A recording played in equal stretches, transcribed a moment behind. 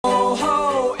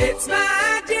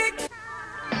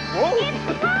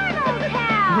It's Portal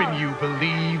Town! When you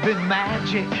believe in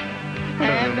magic,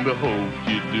 And I hope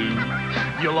you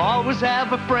do. you'll always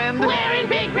have a friend. Wearing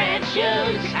big red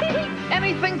shoes!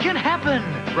 Anything can happen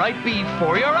right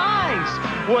before your eyes.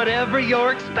 Whatever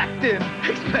you're expecting,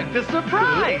 expect a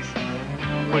surprise.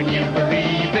 When you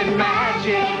believe in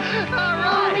magic,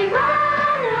 all Only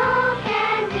right. Ronald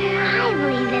can do. I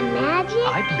believe in magic.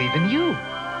 I believe in you.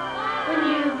 When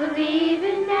you believe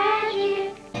in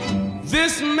magic.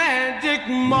 This magic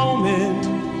moment.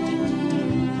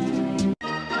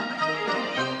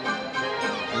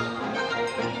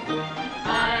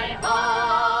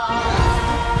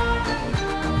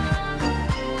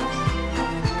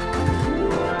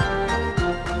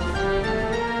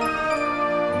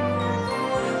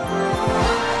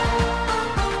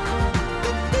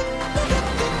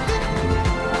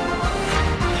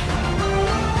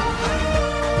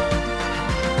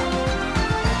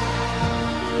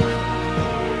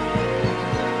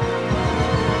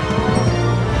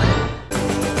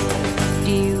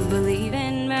 Do you believe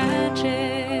in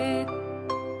magic?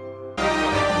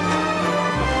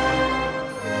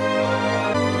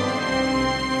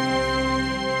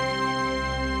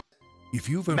 If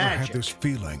you've ever Magic. had this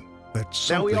feeling that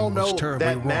Now we something all know was terribly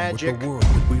that wrong magic with the world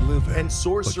that we live in, and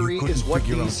sorcery but you is couldn't what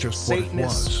figure out these just what it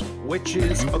Satanists, was.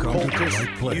 witches, You've come to the occultists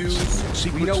right place. use.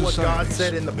 Secret We know what God societies,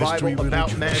 said in the mystery Bible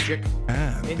about religions, magic.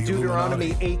 and In the Deuteronomy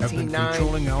Illuminati have been 18:9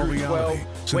 controlling our through 12, reality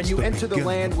when since you the enter the beginning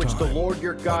land of which the time. Lord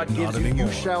your God But gives not you, you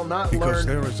anymore, shall not because learn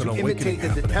there is an to awakening imitate the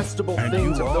happening, detestable and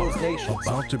things you of those are nations.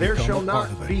 about to There become shall a not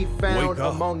part of it. be found Wake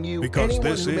up, among you because anyone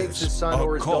this who makes is his son a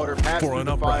or his call daughter pass for through an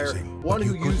the fire, uprising, one but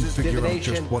who you couldn't uses figure out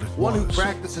divination, just what it one who was.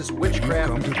 practices You've witchcraft,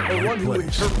 come to the or right one who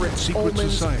place. interprets Secret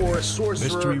omens, societies, or a sorcerer,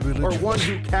 mystery or religions, one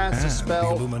who casts a and spell,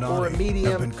 the Illuminati or a have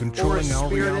medium, been or a controlling our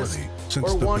spiritist, reality since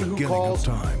or the one who beginning calls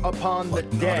of time. upon the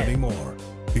But not dead. anymore,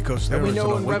 because there And we is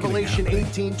know an in awakening Revelation happening,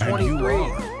 18:23, and you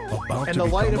are about and to the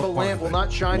light of become a part lamp will it.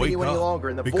 not shine in Wake you any up, longer,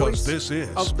 and the because voice this is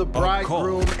of the a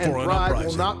bridegroom call and for an bride will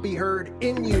uprising. not be heard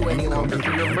in you any longer,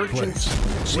 for your merchants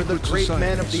were the Secret great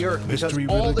men of the societies, earth, because mystery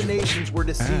all the religions, nations were and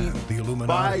deceived the Illuminati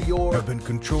by your have been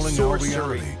controlling sorcery. our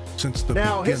reality since the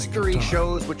Now, beginning history of time.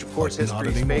 shows, which of course But not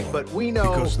history is fake, anymore, but we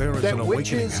know because there is that an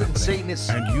awakening witches and happening, Satanists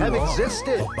and you have are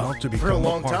existed about to for a become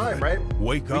long part of time, it. right?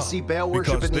 Wake We up, see Baal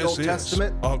worship because in the this Old is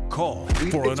Testament. a call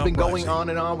for It's an been going uprising. on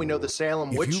and on. We know the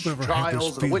Salem If witch you've ever had trials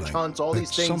this and the witch feeling hunts, all that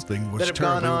these things something was that have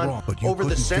gone terribly on wrong, but you over the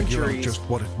couldn't figure out centuries, just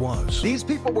what it was. these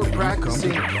people were You've come to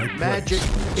practicing the right magic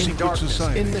place. in Secret darkness,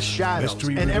 societies, in the shadows,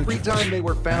 mystery and every religions, time they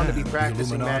were found to be and the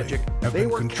practicing Illuminati magic, have they been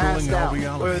were controlling cast our out,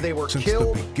 reality whether they were since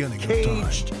killed, the beginning of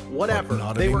caged, time. whatever. But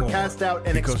not They were anymore, cast out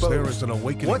and because exposed. there is an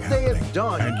awakening What they have happening,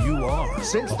 done, and you are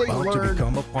since they about to learned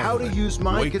become a part how of to it. use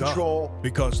mind Wake up, control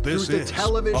because this through the is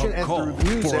television a and call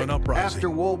through music for an uprising. after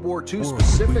World War II World we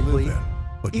specifically, live in,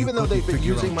 but you even though couldn't they've been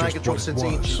figure using out mind just control what it since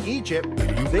was. ancient Egypt,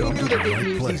 You've they come knew to that the they right could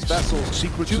use these place. vessels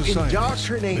Secret to societies,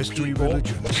 indoctrinate mystery people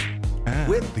religions, and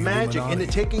with the magic, Illuminati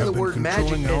into taking the have been word magic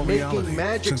controlling our and reality making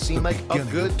magic since seem the like a beginning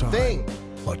of good time. thing.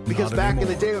 But Because not back in the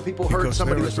anymore, day when people heard because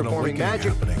somebody there was is an performing awakening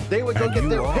magic, happening, they would go and get you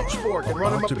their are pitchfork and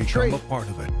run them about up to a become tree. a part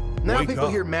of it. Now Wake people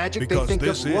up, hear magic, they because think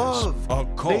this of is love. a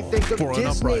call They think for of an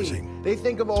Disney. uprising. They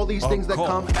think of all these A things that call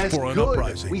come as for an good.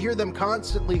 uprising. We hear them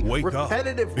constantly, Wake up,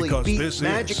 repetitively because beat this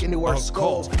magic is into our a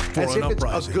skulls call for as an if it's a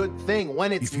uprising. good thing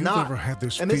when it's If you've not. ever had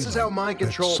this And this is how feeling mind that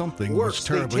control something was works.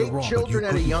 They terribly take wrong, but children you at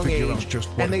a couldn't young figure out age just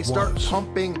what and they it start was.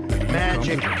 pumping You've come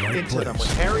magic to the right into them place.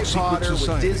 with Harry Secret Potter, with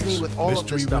societies, Disney, with all of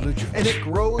mystery this stuff. religions, And it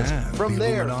grows and from the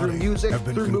there through Illuminati music, have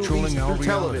been through movies, controlling our through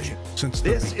reality television. since the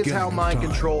This is beginning how of mind time.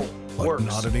 control But works.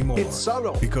 not anymore, It's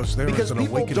subtle because there is an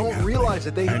people awakening don't happening, realize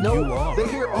it. They and know, you are they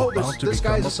hear, oh, about to this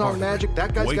guy's become a song part of it. magic,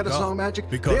 that guy's Wake got a up, song magic.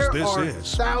 because There this are is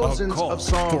a thousands call of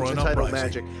songs for an entitled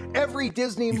uprising. magic. Every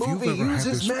Disney If you've movie ever had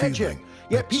uses this magic. feeling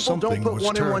Yet that people don't something put was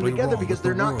one and one terribly together wrong because with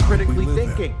they're the not world we critically live in.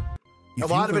 thinking. If A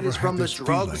lot you've of it is ever from had the this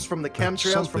drugs, feeling from the that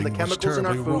chemtrails, from the something was chemicals in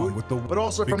our terribly wrong food, with the- but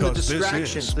also from the because this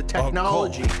distractions, is the a call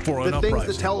technology, for an the things the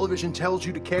uprising. television tells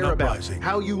you to care An about, uprising.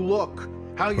 how you look,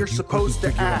 how you're you supposed to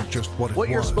couldn't figure out act, just what it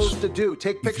you're was. supposed to do.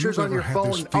 Take If pictures you've on your ever had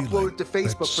phone this and upload it to feeling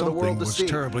Facebook that for the world something to was see.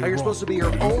 terribly How you're supposed to be your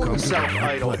wrong, you've own come to the right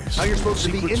self-idol. place. How you're supposed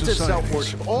to be Secret into societies,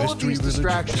 self-worship. All of mystery these religions,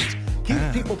 distractions keep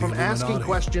and people from the asking Illuminati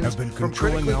questions, have been from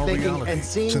controlling critically our thinking, reality and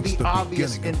seeing since the the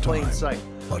obvious beginning in of plain time. sight.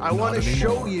 But I want to not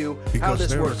show anymore, you how because this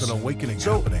there works. is an awakening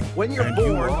So happening, when you're and born,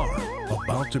 you are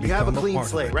about to You have become a clean part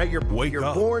slate, of it. right? You're Wake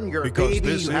up, born, you're a because baby,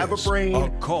 this you have a is brain. a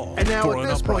call And now for at an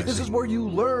this point, this is uprising. where you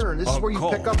learn. This is A where you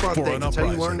call pick up on for things. an It's how you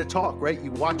learn uprising. to talk, right?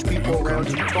 You watch people You come around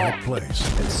to you the talk. right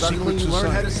place. And suddenly Secret you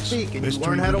learn how to societies, speak and you mystery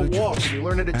learn how to walk religions, and you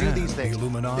learn how to do and these things. the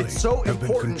Illuminati It's so have been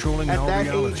important controlling at our that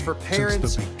reality age for since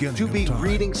parents the beginning to of be time.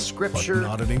 reading But scripture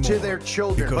not anymore, to their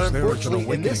children. because But there is an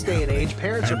unfortunately, in this awakening day and age, happening,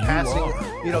 parents are and you passing,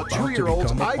 are about to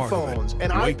 2-year-olds become a part of it. iPhones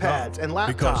and Wake iPads up, and laptops.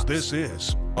 because this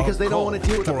is Because they don't want to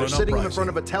deal with it. for They're an sitting in front uprising.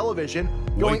 of a television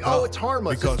going, Wake oh, up, it's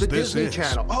harmless. It's because the this Disney is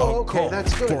Channel. a Oh, okay, call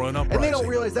that's good. for an And they don't uprising.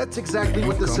 realize that's exactly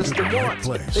what the You've come to system the right wants.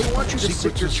 place. They want you to Secret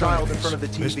sit your child in societies, front of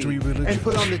the mystery TV religions, and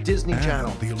put on the Disney and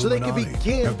Channel the so they can Illuminati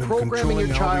begin have been programming your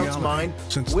controlling our child's reality mind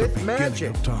since the with beginning magic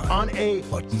of time. on a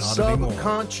But not anymore,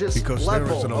 subconscious because there is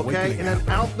level, an okay? awakening In an happening,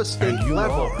 alpha state and you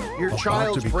level. are Your about to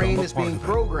child's become brain a is part being of it.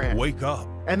 programmed. Wake up,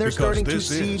 And they're because starting to this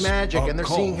see is magic, a and they're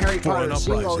seeing call Harry for Potter, an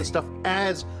seeing all this uprising. stuff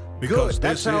as Because good.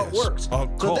 That's this how it is works. a So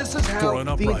call this is for how an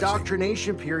the uprising.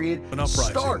 indoctrination period An uprising.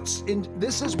 starts. And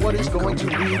this is what is You've going come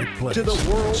to the lead right place. to the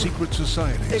world Secret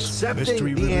societies, accepting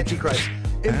mystery the religions, Antichrist,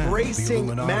 and the embracing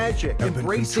Illuminati magic, have been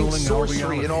embracing controlling our sorcery,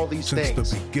 reality and all these since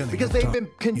things. the beginning Because of they've time. been If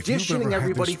you've conditioning ever had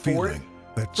everybody this for it feeling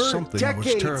that for something was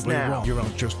decades terribly now. wrong, you're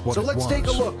on just what So it let's was. take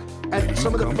a look at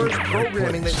some of the Come to first right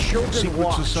programming that place. children Secret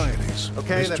watch. societies, Okay,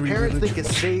 that mystery parents think religions,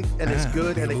 is safe and is and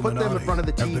good, the and they put them in Illuminati front of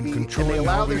the have TV been and they controlling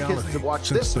allow our their kids reality to watch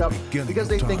since this the stuff beginning because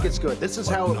they of think time. it's good. This is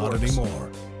But how it not works.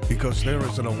 anymore, because there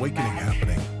is an awakening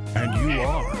happening, and you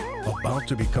are about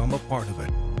to become a part of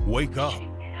it. Wake up,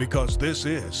 because this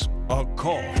is a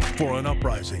call for an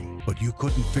uprising. But you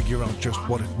couldn't figure out just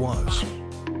what it was.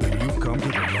 Then you've come to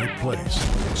the right place.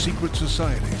 Secret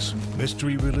societies,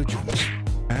 mystery religions,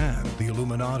 and the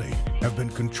Illuminati have been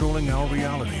controlling our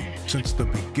reality since the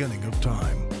beginning of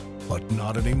time. But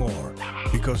not anymore,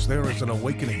 because there is an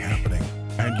awakening happening,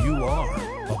 and you are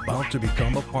about to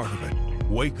become a part of it.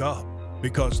 Wake up,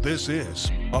 because this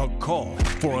is a call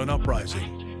for an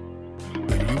uprising.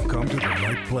 Then you've come to the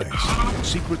right place.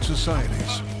 Secret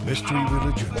societies, mystery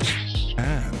religions,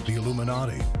 and the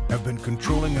Illuminati have been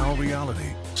controlling our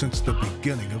reality since the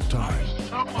beginning of time.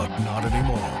 But not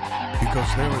anymore, because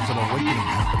there is an awakening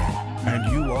happening,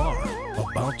 and you are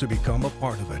about to become a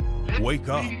part of it. Wake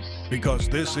up, because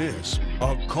this is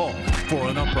a call for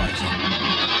an uprising.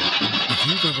 If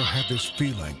you've ever had this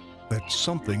feeling that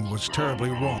something was terribly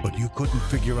wrong, but you couldn't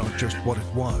figure out just what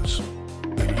it was,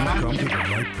 then you've come to the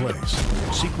right place.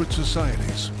 Secret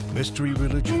societies, mystery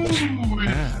religions,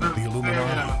 and the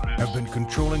Illuminati have been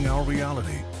controlling our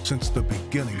reality since the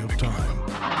beginning of time.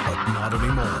 But not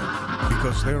anymore,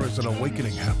 because there is an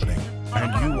awakening happening,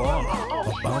 and you are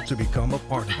about to become a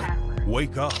part of it.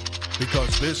 Wake up,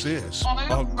 because this is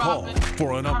a call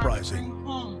for an uprising.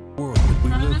 World that we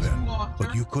live in,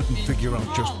 but you couldn't figure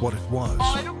out just what it was.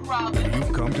 Then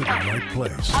you've come to the right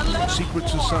place. Secret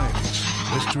societies,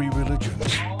 mystery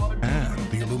religions, and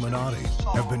the Illuminati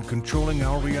have been controlling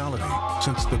our reality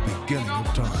since the beginning of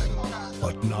time.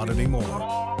 But not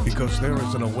anymore, because there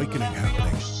is an awakening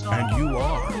happening, and you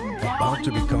are about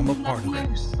to become a part of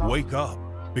it. Wake up,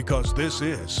 because this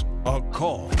is a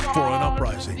call for an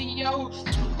uprising.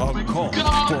 A call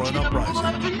for an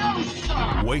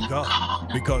uprising. Wake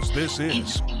up, because this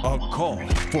is a call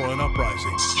for an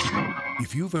uprising.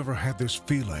 If you've ever had this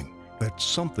feeling that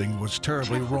something was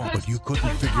terribly wrong, but you couldn't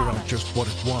figure out just what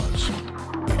it was,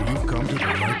 then you've come to the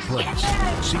right place.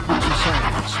 Secret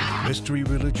societies, mystery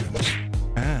religions,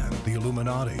 and the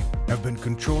Illuminati have been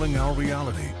controlling our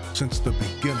reality since the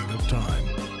beginning of time.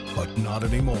 But not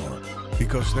anymore,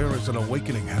 because there is an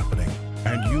awakening happening,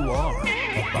 and you are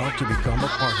about to become a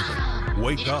part of it.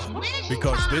 Wake up,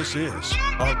 because this is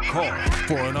a call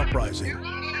for an uprising.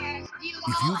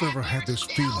 If you've ever had this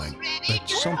feeling that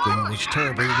something was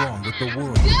terribly wrong with the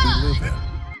world that we live in,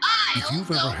 if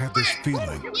you've ever had this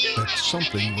feeling that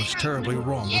something was terribly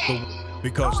wrong with the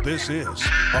because this is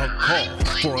a call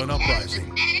for an uprising.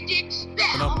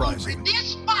 An uprising.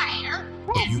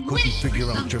 But you couldn't figure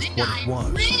out just what it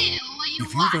was.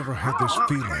 If you've ever had this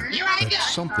feeling that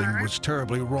something was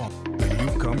terribly wrong, then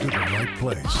you've come to the right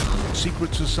place.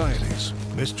 Secret societies,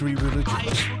 mystery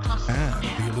religions, and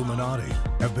the Illuminati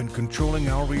have been controlling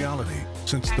our reality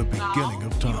since the beginning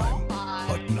of time.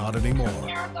 But not anymore,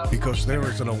 because there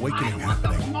is an awakening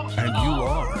happening, and you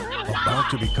are about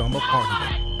to become a part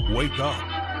of it. Wake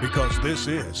up, because this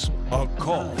is a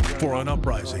call for an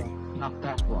uprising.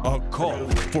 A call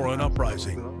for an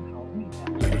uprising.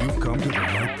 Then you've come to the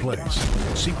right place.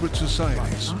 Secret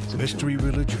societies, mystery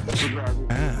religions,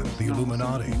 and the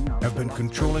Illuminati have been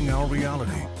controlling our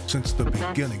reality since the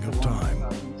beginning of time.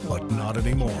 But not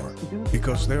anymore,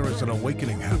 because there is an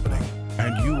awakening happening,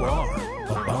 and you are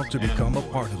about to become a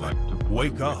part of it.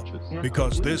 Wake up,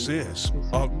 because this is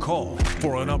a call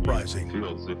for an uprising.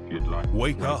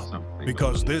 Wake up,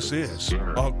 because this is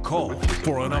a call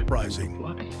for an uprising.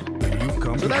 You've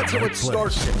come So that's how it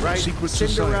starts, right? Secret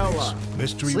Cinderella, societies,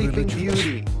 mystery Sleeping religions,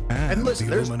 Beauty. And listen,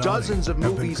 the there's Illuminati dozens of have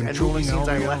been movies and controlling movie scenes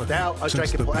our I left reality out. Which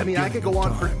since the I mean, I could go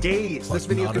on for beginning of days. time, This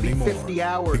video but could be not 50 anymore,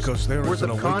 hours because there worth is an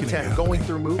of awakening content going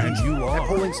through movies and you are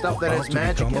pulling stuff that about has to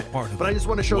magic become in a it. part of But I just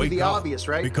want to show you Wake the up, obvious,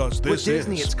 right? because With this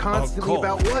Disney, is it's constantly a call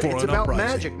about what? for It's an about uprising.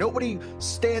 magic. Nobody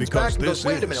stands Because back and goes, this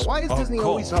wait a minute, is why is a Disney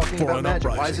always call talking for about an magic?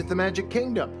 Why is uprising. it the Magic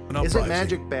Kingdom? An Is it uprising.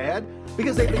 magic bad?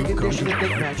 Because they've been You come conditioned to to the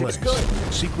think right magic's place.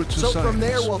 good. Secret So from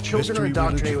there, societies, while children are mystery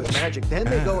indoctrinated with religions, magic, then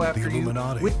they go and after the you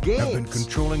Illuminati with games. have been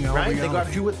controlling our right? They go reality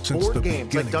after you with since board the games like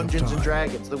beginning of Dungeons and time.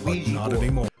 Dragons, the But Ouija not board,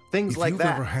 anymore. things If like you've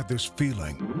that. ever had this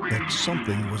feeling that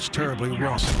something was terribly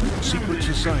wrong, secret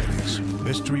societies,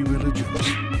 mystery religions,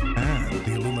 and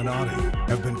the Illuminati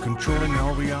have been controlling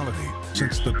our reality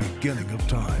since the beginning of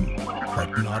time.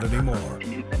 But not anymore,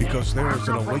 because there is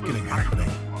an awakening happening,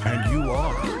 and you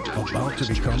are about to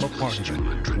become a part of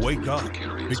it. Wake up,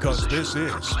 because this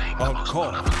is a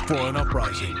call for an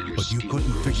uprising. But you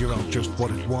couldn't figure out just what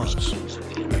it was.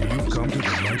 Then you've come to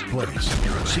the right place.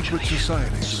 Secret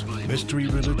societies, mystery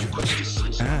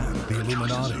religions, and the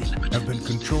Illuminati have been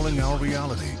controlling our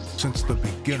reality since the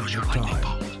beginning of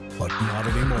time. But not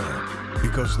anymore,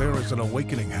 because there is an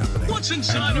awakening happening, What's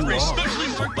inside and of you a are specially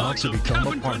marked about box to of become a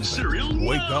Cap'n part Crunch of cereal? it.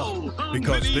 Wake Wow! up,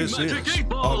 because this is a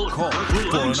call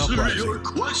for an uprising. Your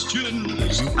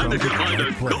questions. You And come if to you the find a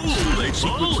right place. gold egg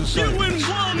Secret ball, you win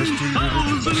societies, mystery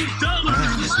religions, and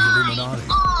 $1,000. the Illuminati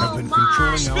have been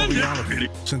controlling our Spend it. reality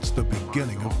since the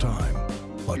beginning of time.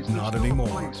 But not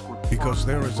anymore, because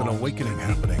there is an awakening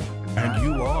happening, and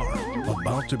you are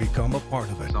about to become a part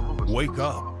of it. Wake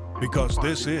up, because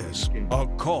this is a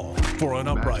call for an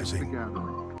uprising.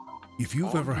 If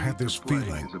you've ever had this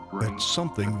feeling that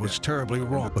something was terribly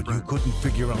wrong, but you couldn't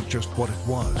figure out just what it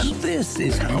was, This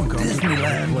is how you come to the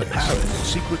Disneyland right place.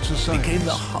 Paris Secret societies, became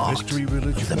the heart mystery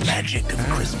religions, of the magic of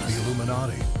and Christmas. the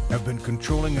Illuminati have been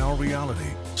controlling our reality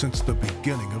since the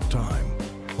beginning of time.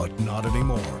 But not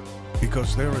anymore,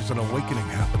 because there is an awakening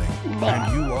happening,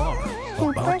 and you are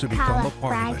about to become a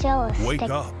part of it. Wake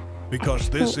up, because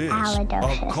this is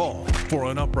a call for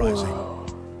an uprising.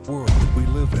 World that we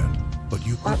live in, but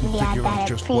you couldn't figure out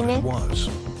just what it was.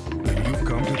 Then you've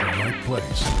come to the right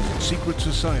place. Secret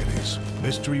societies,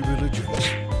 mystery religions,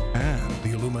 and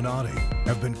the Illuminati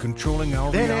have been controlling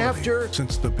our Then reality after,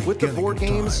 since the beginning with the board of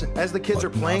games, time. as the kids But are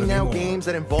playing not now anymore, games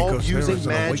that involve because there using is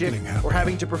an magic awakening or happening,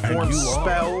 having to perform and you are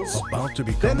spells, about to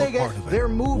become then they a get part of it. their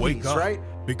Wake movies, up, right?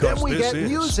 because Then we this get is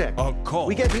music. a call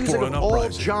We get music for of an all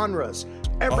uprising. genres.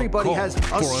 Everybody call has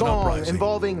for a an song uprising.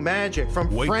 involving magic, from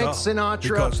Wake Frank up, Sinatra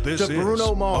because this to is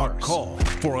Bruno Mars. a call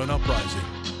for an uprising.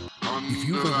 If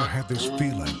you've ever had this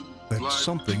feeling that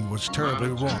something was terribly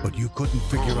wrong, but you couldn't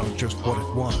figure out just what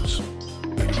it was,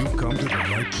 then you've come to the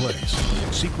right place.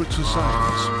 Secret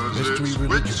societies, mystery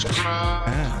religions,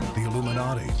 and the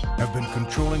Illuminati have been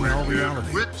controlling our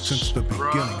reality since the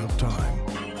beginning of time.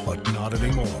 But not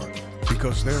anymore,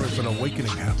 because there is an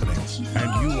awakening happening,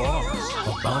 and you are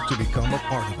about to become a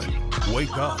part of it.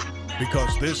 Wake up,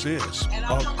 because this is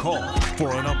a call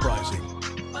for an uprising.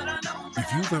 If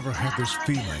you've ever had this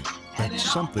feeling that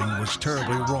something was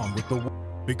terribly wrong with the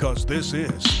world, because this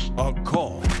is a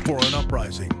call for an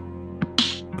uprising.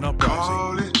 An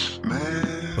uprising.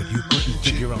 But you couldn't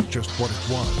figure out just what it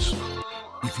was.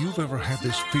 If you've ever had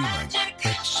this feeling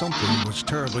that something was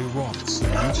terribly wrong,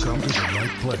 you've come to the right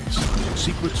place.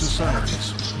 Secret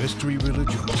societies, mystery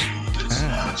religions,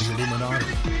 and the Illuminati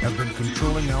have been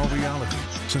controlling our reality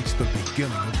since the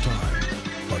beginning of time.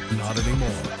 But not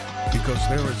anymore, because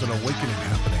there is an awakening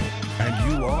happening,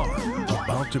 and you are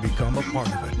about to become a part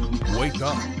of it. Wake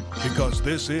up, because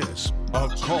this is a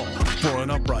call for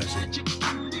an uprising.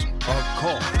 A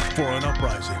call for an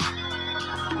uprising.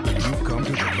 You've come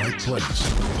to the right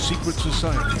place. Secret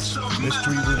societies,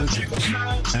 mystery religions,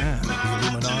 and the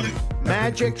Illuminati.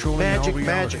 Magic, magic,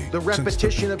 magic. The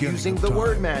repetition of using the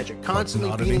word magic,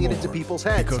 constantly feeding it into people's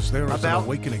heads about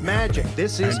magic.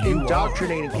 This is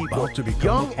indoctrinating people,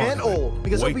 young and old.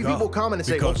 Because there'll be people come and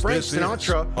say, "Oh, Frank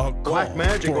Sinatra, black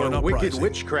magic or wicked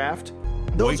witchcraft."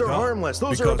 Those are harmless.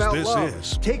 Those are about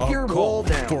love. Take your wall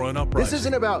down. This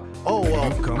isn't about, oh, well,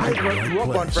 I grew up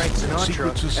on Frank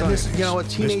Sinatra, and this, you know,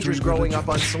 teenagers growing up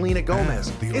on Selena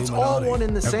Gomez. It's all one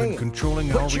and the same.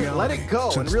 Let it go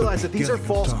and realize that these are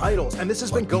false idols, and this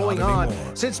has been going on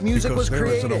since music was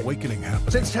created,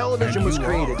 since television was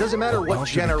created. Doesn't matter what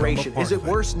generation. Is it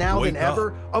worse now than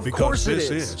ever? Of course it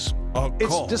is.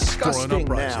 It's disgusting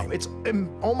now. It's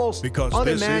almost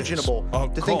unimaginable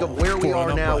to think of where we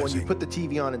are now when you put the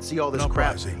TV on and see all this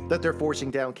crap that they're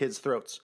forcing down kids' throats.